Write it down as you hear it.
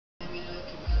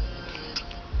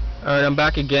Alright, I'm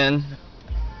back again,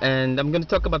 and I'm going to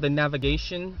talk about the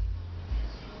navigation,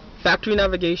 factory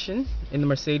navigation in the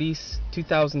Mercedes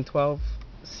 2012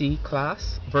 C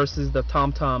class versus the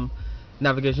TomTom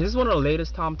navigation. This is one of the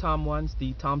latest TomTom ones,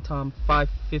 the TomTom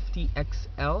 550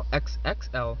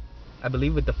 XXL, I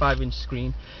believe, with the 5-inch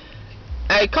screen.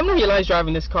 I come to realize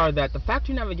driving this car that the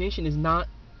factory navigation is not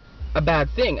a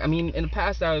bad thing. I mean, in the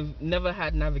past, I've never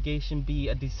had navigation be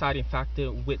a deciding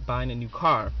factor with buying a new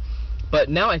car. But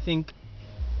now I think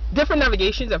different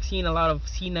navigations. I've seen a lot of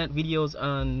CNET videos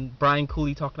on Brian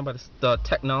Cooley talking about the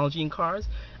technology in cars.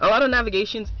 A lot of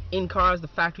navigations in cars, the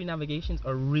factory navigations,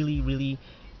 are really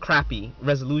crappy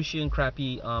resolution,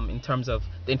 crappy in terms of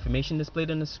the information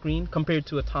displayed on the screen compared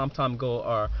to a TomTom Go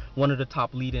or one of the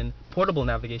top leading portable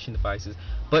navigation devices.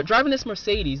 But driving this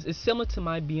Mercedes is similar to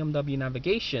my BMW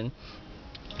navigation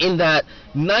in that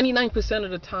 99%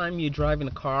 of the time you drive in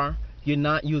a car, you're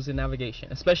not using navigation,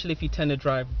 especially if you tend to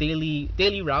drive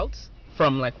daily routes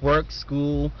from like work,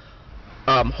 school,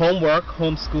 home work,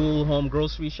 home school, home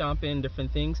grocery shopping,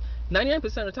 different things. 99%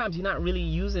 of the times you're not really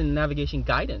using navigation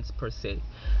guidance per se,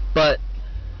 but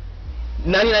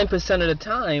 99% of the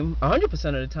time, 100%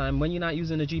 of the time, when you're not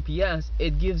using the GPS,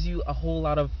 it gives you a whole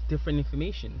lot of different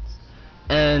information,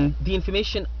 and the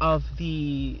information of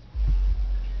the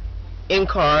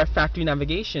in-car factory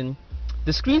navigation,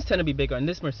 the screens tend to be bigger. In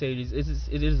this Mercedes,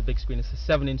 it is a big screen. It's a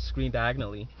 7-inch screen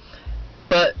diagonally.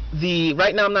 But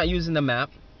right now I'm not using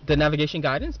the navigation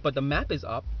guidance, but the map is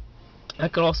up. I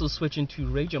could also switch into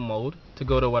radio mode to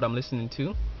go to what I'm listening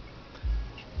to,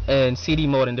 and CD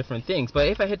mode and different things. But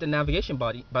if I hit the navigation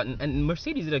button, and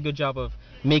Mercedes did a good job of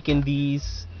making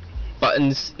these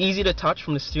buttons easy to touch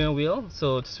from the steering wheel,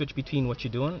 so to switch between what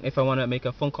you're doing. If I want to make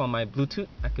a phone call on my Bluetooth,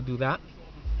 I could do that.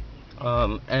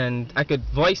 And I could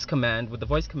voice command with the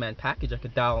voice command package. I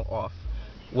could dial off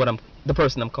the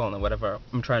person I'm calling or whatever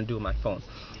I'm trying to do with my phone.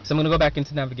 So I'm gonna go back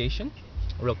into navigation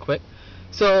real quick.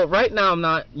 So right now I'm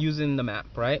not using the map,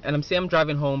 right? And I'm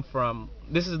driving home from.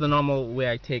 This is the normal way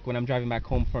I take when I'm driving back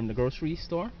home from the grocery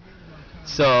store.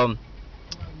 So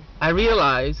I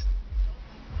realized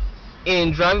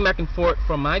in driving back and forth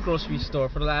from my grocery store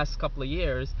for the last couple of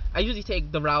years, I usually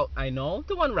take the route I know,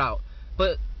 the one route,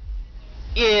 but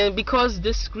because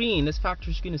this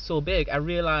factory screen is so big, I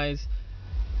realize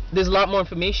there's a lot more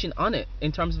information on it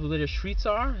in terms of where the streets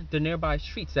are, the nearby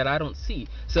streets that I don't see.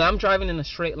 So I'm driving in a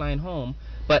straight line home,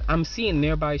 but I'm seeing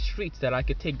nearby streets that I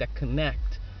could take that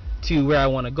connect to where I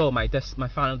want to go, my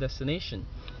final destination.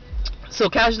 So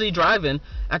casually driving,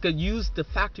 I could use the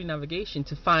factory navigation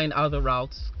to find other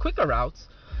routes, quicker routes,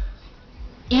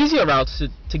 easier routes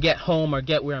to get home or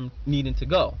get where I'm needing to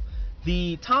go.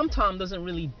 The TomTom doesn't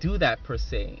really do that per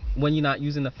se when you're not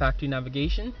using the factory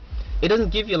navigation. It doesn't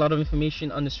give you a lot of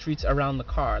information on the streets around the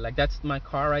car. Like that's my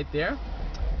car right there,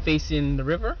 facing the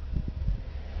river.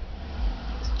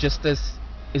 Just as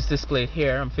is displayed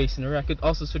here, I'm facing the river. I could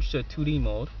also switch to a 2D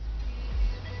mode.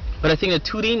 But I think the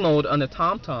 2D mode on the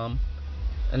TomTom,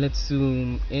 and let's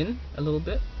zoom in a little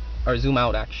bit, or zoom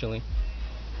out actually.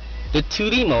 The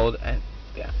 2D mode, and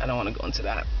yeah, I don't want to go into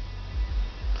that.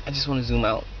 I just want to zoom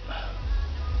out.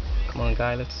 Come on,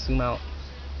 guy, let's zoom out.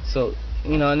 So,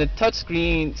 you know, and the touch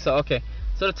screen. So, okay.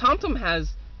 So the TomTom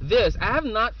has this. I have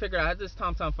not figured out. I had this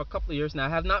TomTom for a couple of years now. I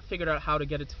have not figured out how to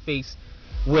get it to face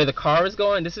where the car is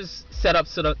going. This is set up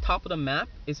so the top of the map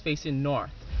is facing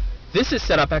north. This is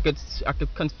set up. I could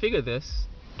configure this.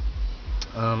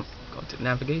 Go to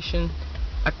navigation.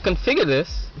 I could configure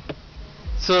this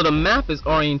so the map is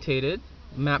orientated.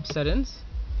 Map settings.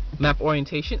 Map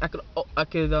orientation. I could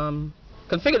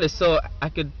configure this so I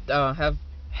could have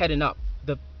heading up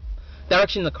the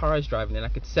direction the car is driving in. I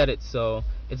could set it so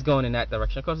it's going in that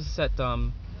direction. I could also set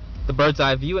the bird's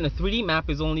eye view, and a 3D map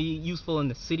is only useful in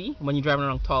the city when you're driving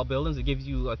around tall buildings. It gives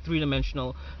you a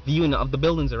 3-dimensional view of the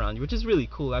buildings around you, which is really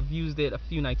cool. I've used it a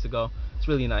few nights ago. It's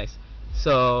really nice.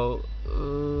 So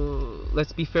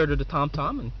let's be fair to the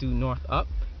TomTom and do north up.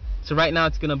 So right now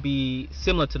it's going to be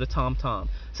similar to the TomTom.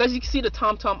 So as you can see, the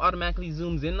TomTom automatically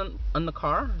zooms in on the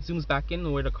car, zooms back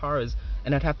in where the car is,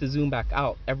 and I'd have to zoom back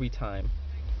out every time.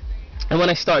 And when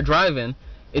I start driving,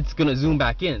 it's going to zoom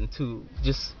back in to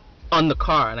just on the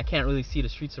car, and I can't really see the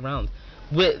streets around.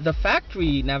 With the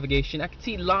factory navigation, I can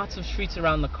see lots of streets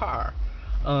around the car.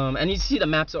 And you see the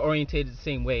maps are orientated the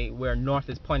same way, where north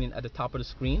is pointing at the top of the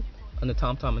screen on the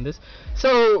TomTom and this.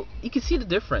 So you can see the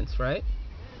difference, right?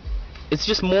 It's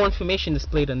just more information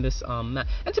displayed on this map.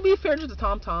 And to be fair to the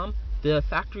TomTom, the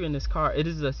factory in this car, it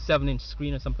is a 7-inch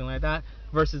screen or something like that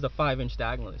versus a 5-inch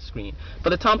diagonal screen. But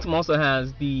the TomTom also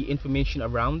has the information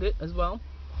around it as well.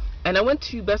 And I went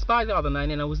to Best Buy the other night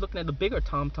and I was looking at the bigger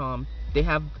TomTom. They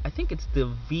have, I think it's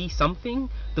the V something,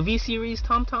 the V series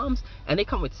TomToms, and they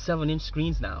come with 7-inch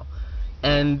screens now.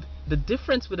 And the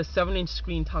difference with a 7-inch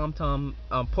screen TomTom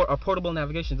portable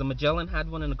navigations, the Magellan had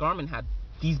one and the Garmin had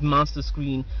these monster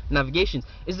screen navigations,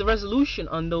 is the resolution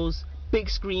on those big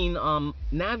screen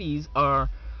navis are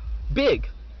big.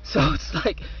 So it's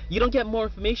like you don't get more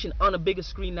information on a bigger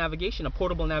screen navigation, a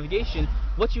portable navigation.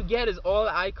 What you get is all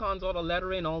the icons, all the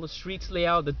lettering, all the streets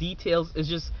layout, the details is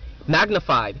just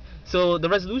magnified. So the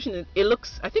resolution, it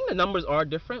looks, I think the numbers are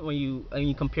different when you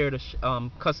compare the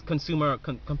consumer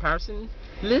comparison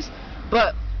list.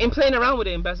 But in playing around with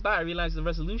it in Best Buy, I realized the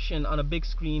resolution on a big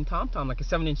screen TomTom, like a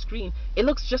 7-inch screen, it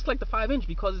looks just like the 5-inch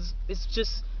because it's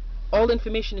just all the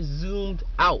information is zoomed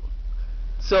out.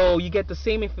 So you get the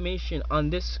same information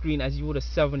on this screen as you would a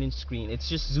 7-inch screen. It's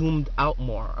just zoomed out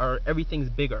more, or everything's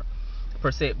bigger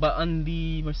per se. But on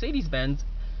the Mercedes-Benz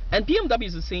and BMW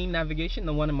is the same navigation.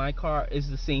 The one in my car is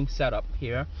the same setup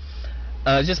here.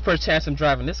 Just per chance I'm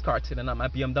driving this car today, not my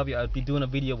BMW, I'd be doing a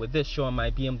video with this showing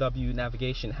my BMW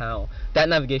navigation, how that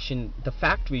navigation, the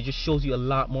factory just shows you a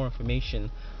lot more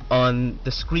information on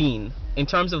the screen. In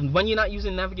terms of when you're not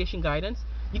using navigation guidance,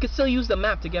 you can still use the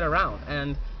map to get around.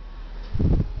 And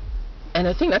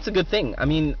I think that's a good thing. I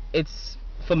mean, it's,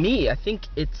 for me, I think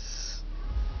it's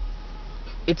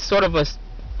sort of a,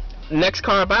 next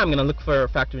car I buy, I'm going to look for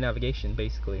factory navigation,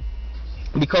 basically,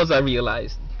 because I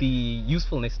realized the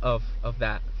usefulness of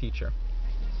that feature.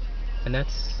 And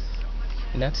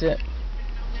that's it.